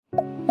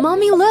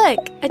Mommy,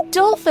 look! A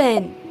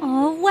dolphin!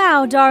 Oh,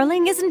 wow,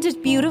 darling, isn't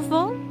it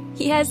beautiful?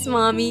 Yes,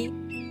 Mommy.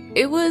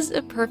 It was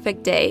a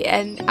perfect day,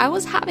 and I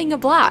was having a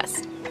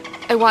blast.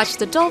 I watched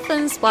the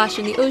dolphins splash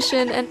in the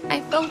ocean, and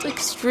I felt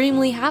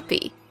extremely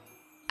happy.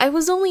 I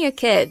was only a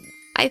kid.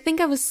 I think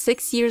I was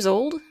 6 years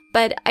old,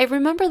 but I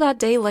remember that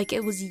day like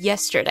it was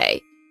yesterday.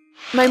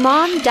 My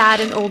mom, dad,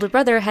 and older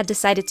brother had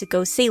decided to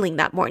go sailing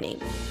that morning.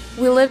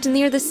 We lived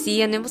near the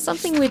sea, and it was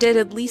something we did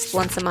at least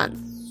once a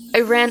month. I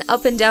ran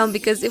up and down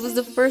because it was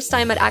the first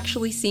time I'd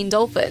actually seen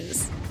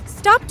dolphins.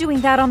 Stop doing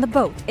that on the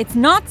boat. It's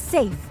not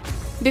safe.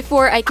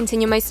 Before I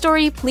continue my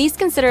story, please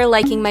consider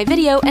liking my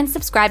video and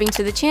subscribing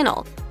to the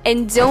channel.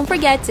 And don't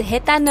forget to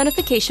hit that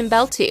notification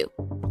bell too.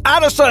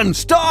 Addison,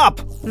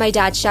 stop! My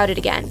dad shouted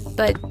again,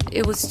 but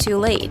it was too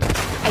late.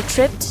 I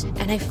tripped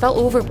and I fell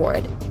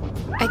overboard.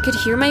 I could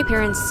hear my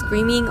parents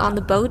screaming on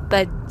the boat,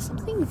 but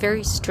something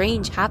very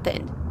strange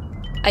happened.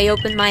 I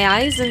opened my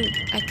eyes and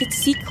I could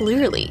see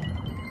clearly.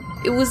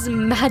 It was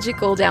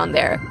magical down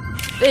there.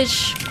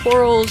 Fish,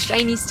 coral,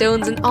 shiny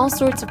stones, and all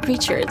sorts of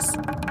creatures.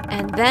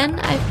 And then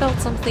I felt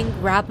something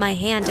grab my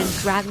hand and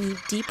drag me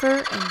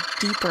deeper and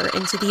deeper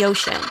into the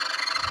ocean.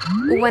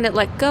 When it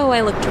let go,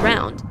 I looked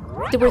around.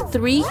 There were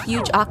 3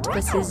 huge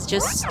octopuses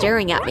just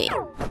staring at me.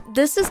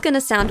 This is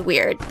gonna sound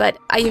weird, but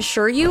I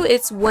assure you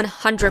it's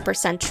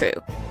 100% true.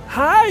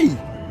 Hi!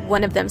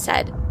 One of them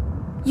said.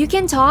 You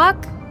can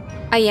talk?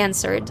 I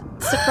answered,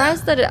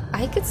 surprised that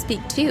I could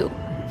speak too.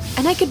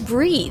 And I could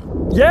breathe.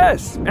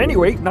 Yes,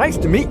 anyway, nice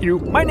to meet you.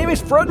 My name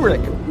is Frederick.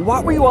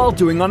 What were you all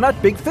doing on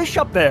that big fish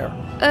up there?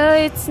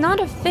 It's not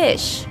a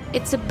fish.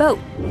 It's a boat.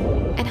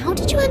 And how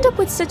did you end up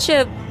with such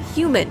a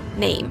human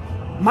name?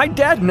 My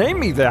dad named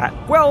me that.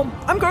 Well,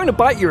 I'm going to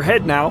bite your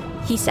head now,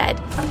 He said.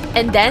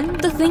 And then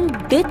the thing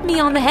bit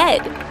me on the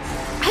head.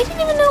 I didn't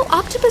even know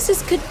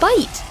octopuses could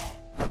bite.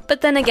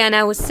 But then again,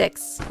 I was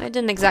 6. I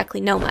didn't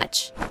exactly know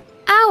much.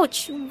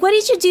 Ouch! What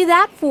did you do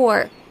that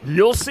for?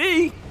 You'll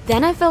see.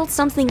 Then I felt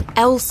something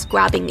else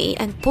grabbing me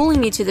and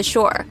pulling me to the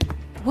shore.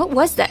 What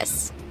was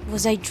this?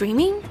 Was I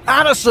dreaming?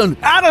 Addison!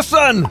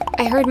 Addison!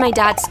 I heard my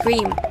dad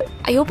scream.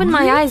 I opened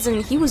my eyes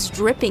and he was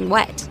dripping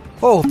wet.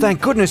 Oh, thank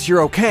goodness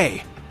you're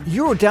okay.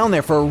 You were down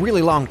there for a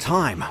really long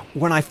time.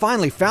 When I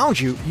finally found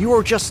you, you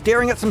were just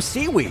staring at some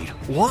seaweed.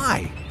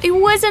 Why? I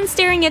wasn't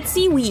staring at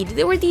seaweed.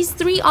 There were these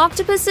 3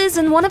 octopuses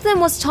and one of them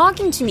was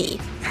talking to me.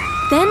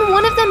 Then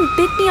one of them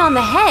bit me on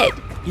the head.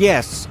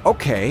 Yes,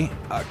 okay.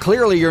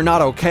 Clearly you're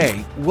not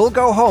okay. We'll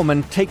go home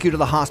and take you to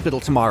the hospital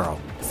tomorrow.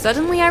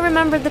 Suddenly I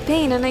remembered the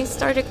pain and I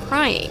started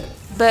crying.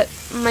 But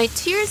my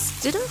tears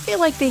didn't feel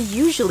like they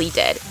usually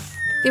did.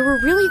 They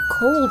were really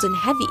cold and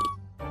heavy.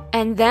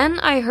 And then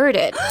I heard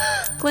it.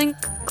 Clink,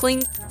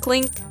 clink,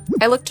 clink.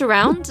 I looked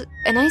around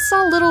and I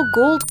saw little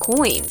gold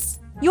coins.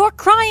 You're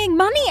crying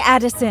money,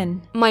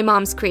 Addison. My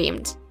mom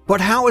screamed.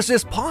 But how is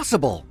this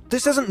possible?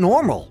 This isn't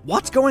normal.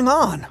 What's going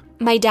on?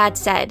 My dad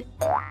said.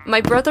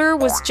 My brother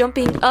was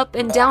jumping up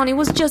and down. It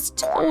was just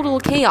total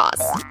chaos.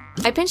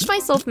 I pinched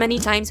myself many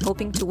times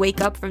hoping to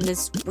wake up from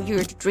this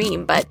weird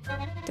dream, but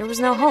there was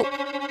no hope.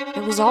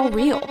 It was all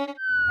real.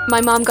 My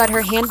mom got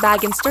her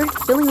handbag and started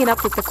filling it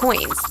up with the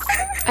coins.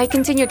 I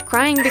continued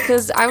crying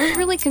because I was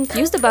really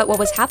confused about what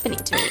was happening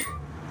to me.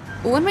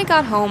 When we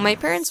got home, my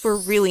parents were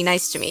really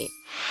nice to me.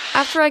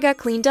 After I got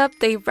cleaned up,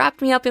 they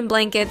wrapped me up in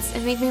blankets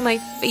and made me my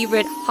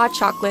favorite hot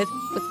chocolate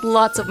with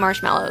lots of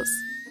marshmallows.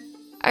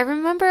 I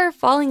remember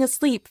falling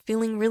asleep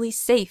feeling really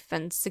safe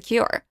and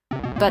secure.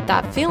 But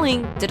that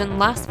feeling didn't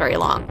last very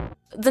long.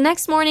 The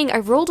next morning, I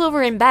rolled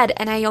over in bed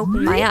and I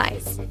opened my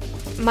eyes.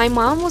 My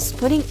mom was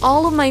putting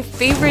all of my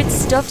favorite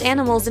stuffed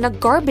animals in a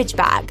garbage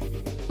bag.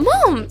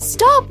 Mom,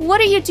 stop! What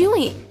are you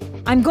doing?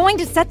 I'm going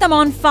to set them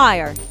on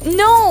fire.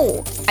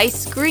 No! I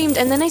screamed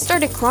and then I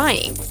started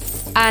crying.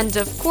 And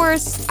of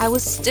course, I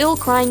was still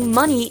crying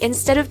money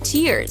instead of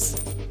tears.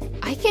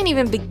 I can't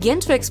even begin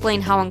to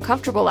explain how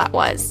uncomfortable that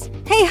was.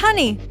 Hey,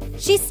 honey,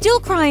 she's still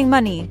crying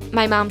money.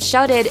 My mom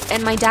shouted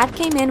and my dad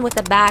came in with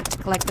a bag to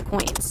collect the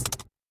coins.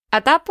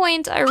 At that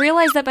point, I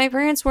realized that my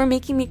parents were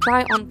making me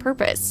cry on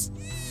purpose.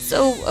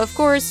 So, of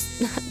course,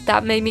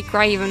 that made me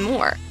cry even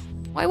more.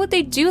 Why would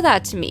they do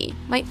that to me?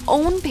 My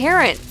own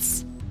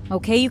parents.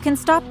 Okay, you can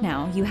stop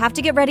now. You have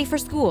to get ready for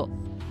school.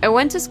 I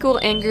went to school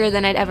angrier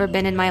than I'd ever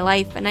been in my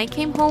life, and I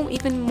came home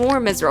even more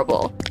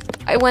miserable.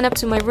 I went up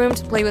to my room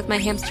to play with my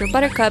hamster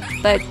Buttercup,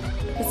 but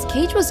his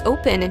cage was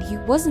open and he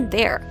wasn't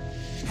there.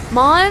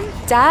 Mom?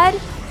 Dad?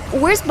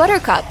 Where's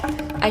Buttercup?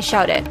 I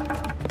shouted.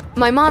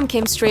 My mom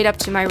came straight up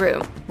to my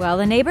room. Well,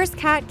 a neighbor's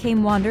cat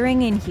came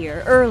wandering in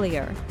here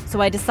earlier,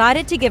 so I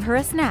decided to give her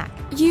a snack.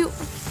 You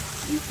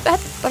fed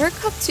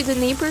Buttercup to the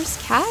neighbor's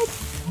cat?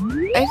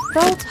 I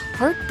felt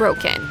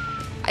heartbroken.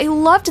 I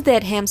loved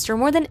that hamster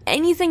more than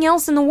anything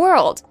else in the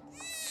world.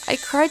 I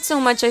cried so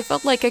much I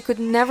felt like I could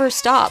never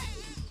stop.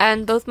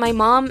 And both my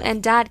mom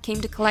and dad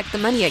came to collect the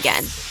money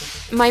again.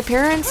 My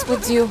parents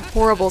would do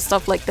horrible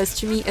stuff like this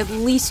to me at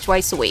least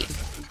twice a week.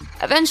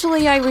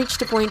 Eventually, I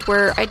reached a point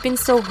where I'd been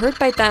so hurt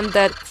by them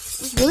that it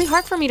was really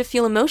hard for me to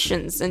feel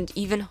emotions and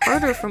even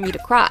harder for me to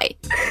cry.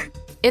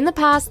 In the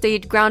past,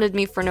 they'd grounded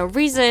me for no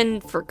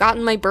reason,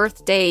 forgotten my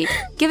birthday,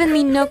 given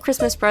me no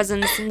Christmas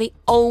presents, and they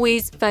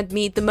always fed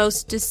me the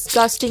most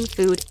disgusting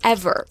food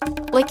ever.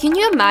 Like, can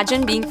you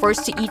imagine being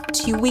forced to eat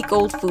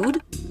 2-week-old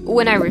food?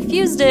 When I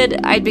refused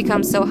it, I'd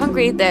become so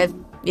hungry that,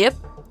 yep,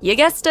 you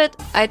guessed it,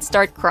 I'd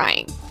start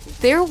crying.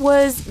 There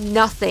was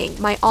nothing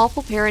my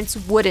awful parents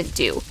wouldn't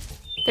do.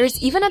 There's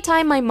even a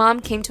time my mom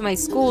came to my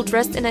school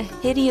dressed in a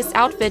hideous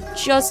outfit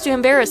just to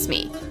embarrass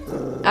me.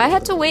 I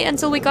had to wait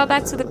until we got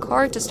back to the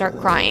car to start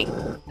crying.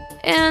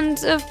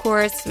 And, of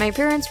course, my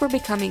parents were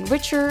becoming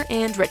richer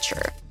and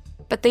richer.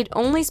 But they'd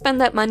only spend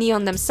that money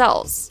on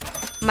themselves.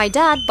 My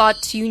dad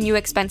bought 2 new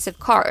expensive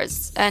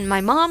cars, and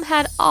my mom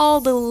had all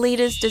the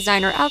latest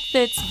designer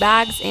outfits,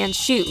 bags, and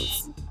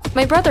shoes.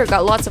 My brother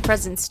got lots of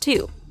presents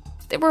too.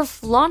 They were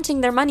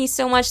flaunting their money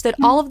so much that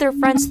all of their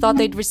friends thought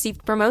they'd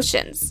received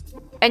promotions.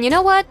 And you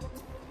know what?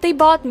 They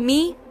bought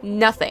me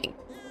nothing.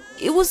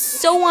 It was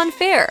so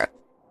unfair.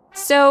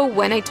 So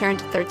when I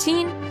turned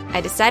 13, I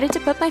decided to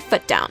put my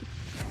foot down.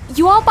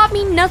 You all bought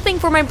me nothing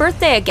for my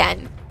birthday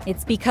again.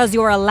 It's because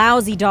you're a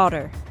lousy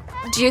daughter.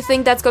 Do you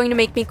think that's going to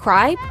make me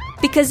cry?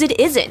 Because it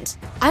isn't.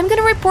 I'm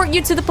gonna report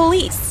you to the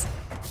police.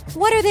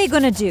 What are they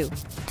gonna do?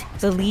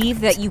 Believe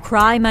that you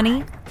cry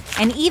money?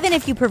 And even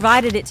if you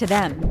provided it to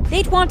them,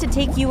 they'd want to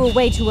take you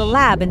away to a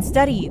lab and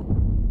study you.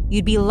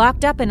 You'd be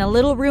locked up in a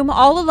little room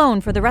all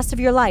alone for the rest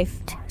of your life.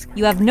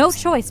 You have no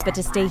choice but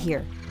to stay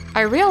here.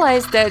 I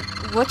realized that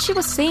what she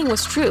was saying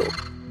was true.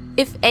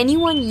 If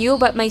anyone knew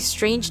about my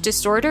strange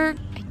disorder,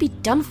 I'd be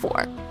done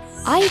for.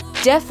 I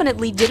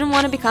definitely didn't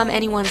want to become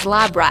anyone's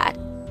lab rat.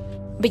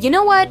 But you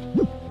know what?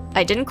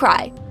 I didn't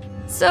cry.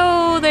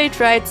 So they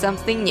tried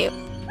something new.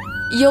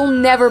 You'll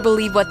never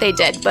believe what they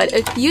did, but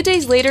a few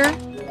days later,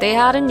 they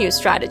had a new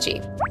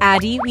strategy.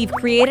 Addie, we've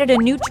created a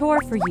new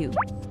chore for you.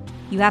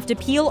 You have to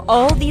peel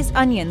all these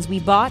onions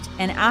we bought,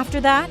 and after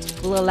that,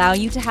 we'll allow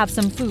you to have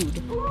some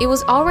food. It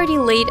was already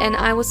late and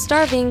I was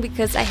starving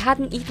because I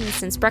hadn't eaten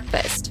since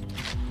breakfast.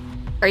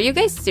 Are you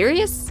guys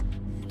serious?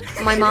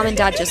 My mom and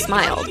dad just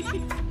smiled.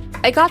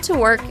 I got to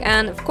work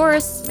and, of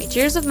course, my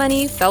tears of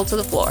money fell to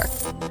the floor.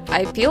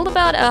 I peeled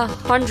about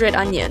 100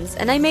 onions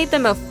and I made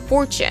them a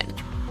fortune.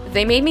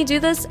 They made me do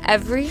this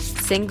every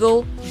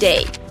single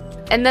day.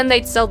 And then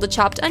they'd sell the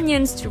chopped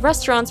onions to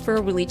restaurants for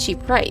a really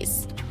cheap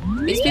price.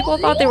 These people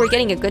thought they were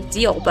getting a good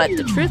deal, but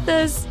the truth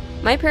is,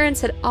 my parents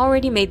had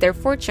already made their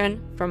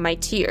fortune from my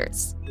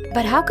tears.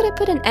 But how could I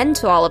put an end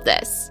to all of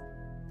this?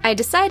 I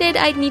decided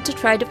I'd need to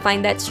try to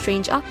find that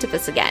strange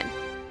octopus again.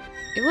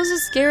 It was a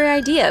scary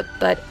idea,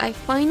 but I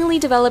finally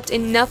developed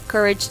enough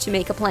courage to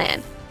make a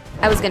plan.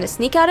 I was gonna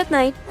sneak out at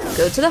night,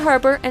 go to the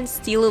harbor, and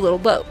steal a little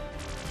boat.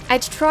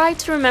 I'd try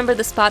to remember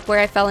the spot where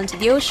I fell into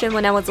the ocean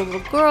when I was a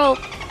little girl,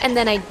 and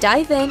then I'd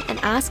dive in and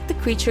ask the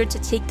creature to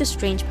take the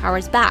strange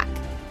powers back.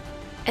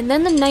 And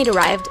then the night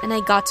arrived and I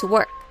got to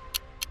work.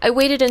 I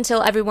waited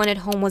until everyone at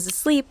home was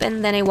asleep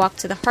and then I walked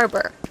to the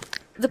harbor.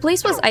 The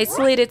place was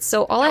isolated,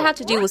 so all I had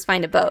to do was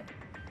find a boat.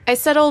 I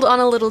settled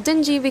on a little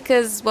dinghy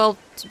because, well,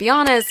 to be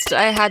honest,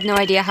 I had no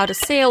idea how to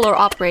sail or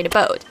operate a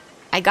boat.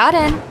 I got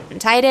in,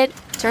 untied it,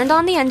 turned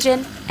on the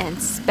engine,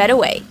 and sped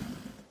away.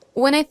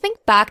 When I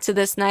think back to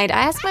this night, I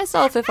ask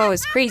myself if I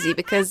was crazy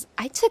because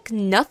I took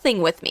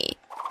nothing with me.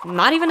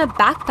 Not even a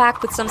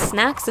backpack with some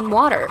snacks and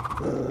water.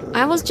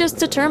 I was just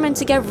determined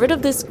to get rid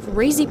of this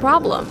crazy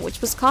problem,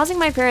 which was causing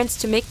my parents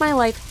to make my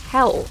life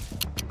hell.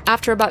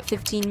 After about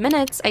 15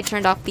 minutes, I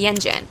turned off the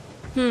engine.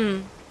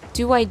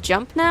 Do I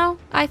jump now?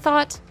 I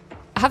thought.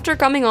 After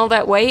coming all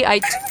that way, I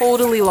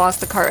totally lost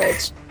the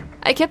courage.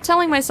 I kept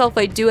telling myself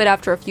I'd do it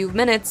after a few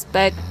minutes,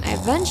 but I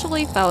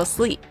eventually fell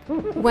asleep.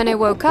 When I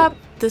woke up,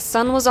 the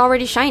sun was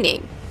already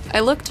shining. I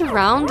looked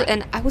around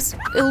and I was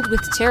filled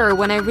with terror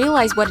when I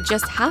realized what had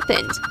just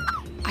happened.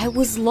 I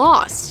was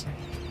lost.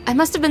 I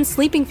must have been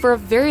sleeping for a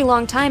very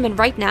long time and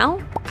right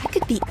now, I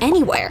could be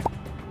anywhere.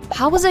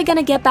 How was I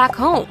gonna get back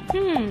home?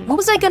 What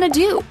was I gonna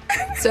do?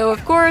 So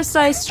of course,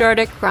 I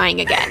started crying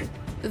again.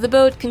 The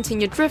boat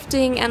continued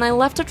drifting and I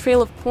left a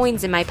trail of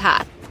coins in my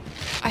path.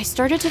 I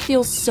started to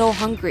feel so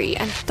hungry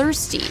and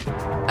thirsty,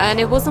 and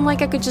it wasn't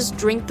like I could just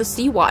drink the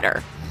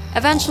seawater.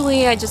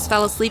 Eventually, I just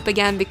fell asleep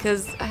again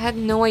because I had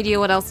no idea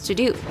what else to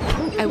do.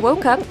 I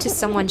woke up to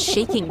someone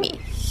shaking me.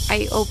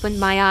 I opened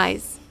my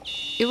eyes.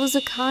 It was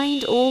a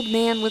kind old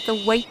man with a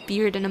white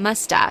beard and a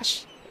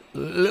mustache.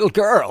 Little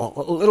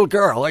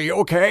girl, are you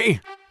okay?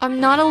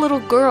 I'm not a little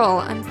girl,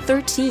 I'm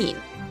 13.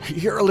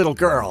 You're a little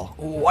girl.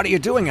 What are you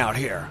doing out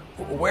here?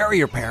 Where are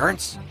your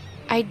parents?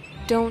 I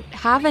don't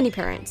have any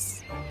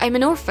parents. I'm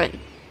an orphan,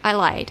 I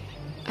lied.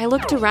 I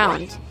looked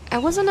around. I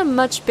was on a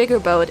much bigger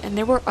boat and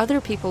there were other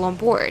people on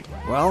board.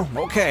 Well,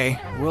 okay.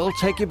 We'll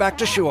take you back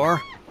to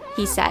shore,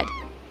 he said.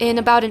 In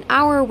about an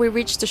hour, we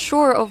reached the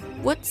shore of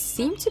what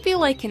seemed to be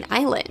like an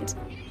island.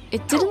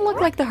 It didn't look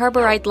like the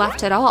harbor I'd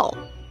left at all.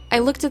 I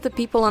looked at the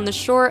people on the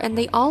shore and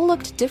they all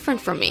looked different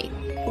from me.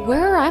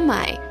 Where am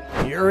I?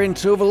 You're in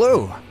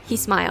Tuvalu. He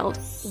smiled.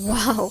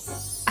 Wow,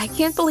 I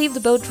can't believe the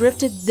boat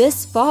drifted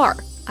this far,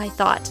 I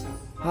thought.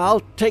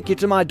 I'll take you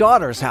to my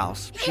daughter's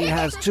house. She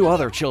has 2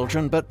 other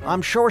children, but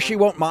I'm sure she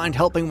won't mind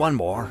helping one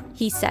more.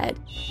 He said.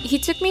 He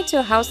took me to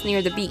a house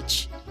near the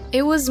beach.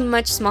 It was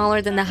much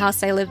smaller than the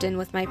house I lived in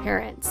with my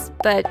parents,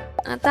 but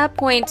at that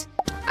point,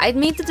 I'd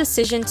made the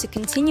decision to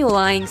continue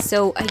lying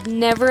so I'd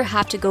never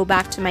have to go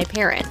back to my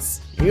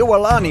parents.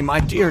 Iolani, my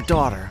dear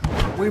daughter,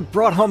 we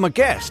brought home a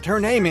guest. Her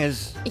name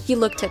is... He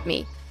looked at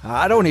me.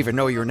 I don't even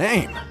know your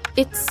name.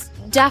 It's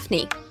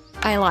Daphne,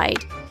 I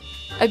lied.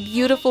 A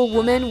beautiful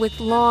woman with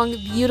long,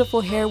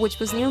 beautiful hair which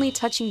was nearly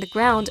touching the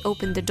ground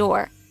opened the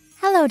door.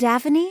 Hello,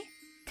 Daphne.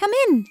 Come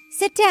in.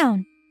 Sit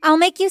down. I'll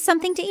make you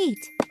something to eat.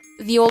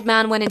 The old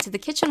man went into the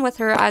kitchen with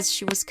her as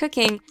she was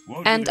cooking,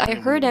 and I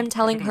heard him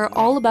telling her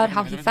all about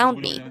how he found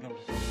me.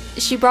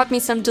 She brought me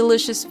some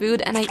delicious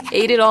food, and I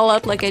ate it all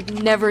up like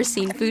I'd never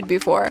seen food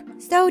before.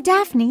 So,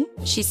 Daphne,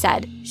 She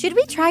said, should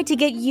we try to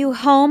get you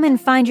home and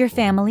find your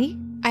family?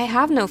 I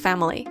have no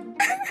family.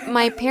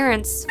 My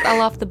parents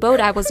fell off the boat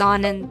I was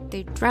on and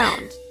they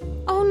drowned.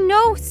 Oh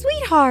no,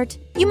 sweetheart.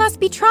 You must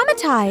be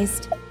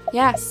traumatized.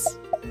 Yes.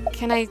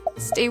 Can I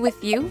stay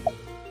with you?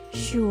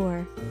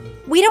 Sure.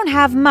 We don't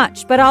have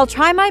much, but I'll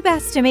try my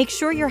best to make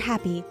sure you're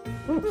happy.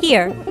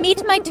 Here,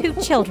 meet my 2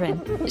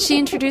 children. She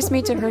introduced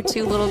me to her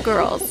 2 little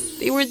girls.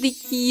 They were the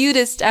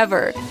cutest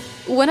ever.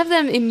 One of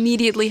them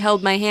immediately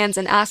held my hands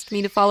and asked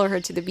me to follow her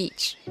to the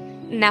beach.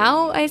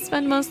 Now I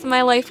spend most of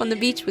my life on the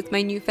beach with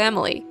my new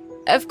family.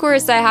 Of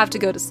course, I have to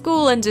go to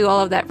school and do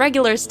all of that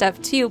regular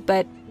stuff too,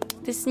 but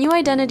this new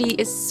identity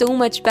is so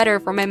much better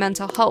for my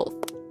mental health.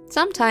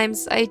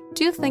 Sometimes I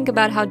do think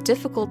about how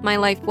difficult my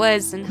life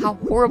was and how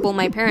horrible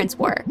my parents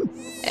were.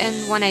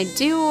 And when I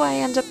do, I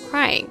end up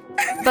crying.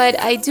 But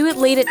I do it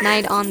late at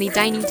night on the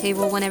dining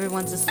table when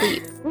everyone's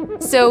asleep.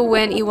 So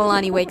when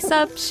Iolani wakes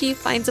up, she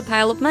finds a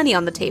pile of money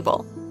on the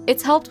table.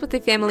 It's helped with the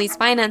family's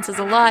finances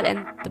a lot,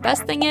 and the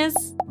best thing is,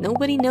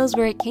 nobody knows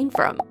where it came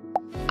from.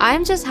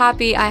 I'm just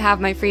happy I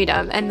have my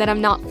freedom and that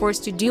I'm not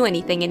forced to do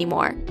anything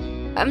anymore.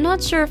 I'm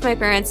not sure if my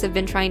parents have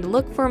been trying to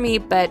look for me,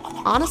 but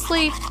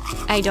honestly,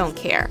 I don't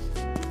care.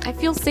 I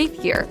feel safe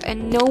here,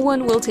 and no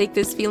one will take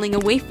this feeling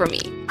away from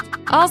me.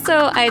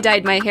 Also, I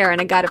dyed my hair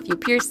and I got a few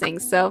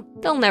piercings, so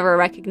they'll never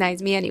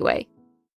recognize me anyway.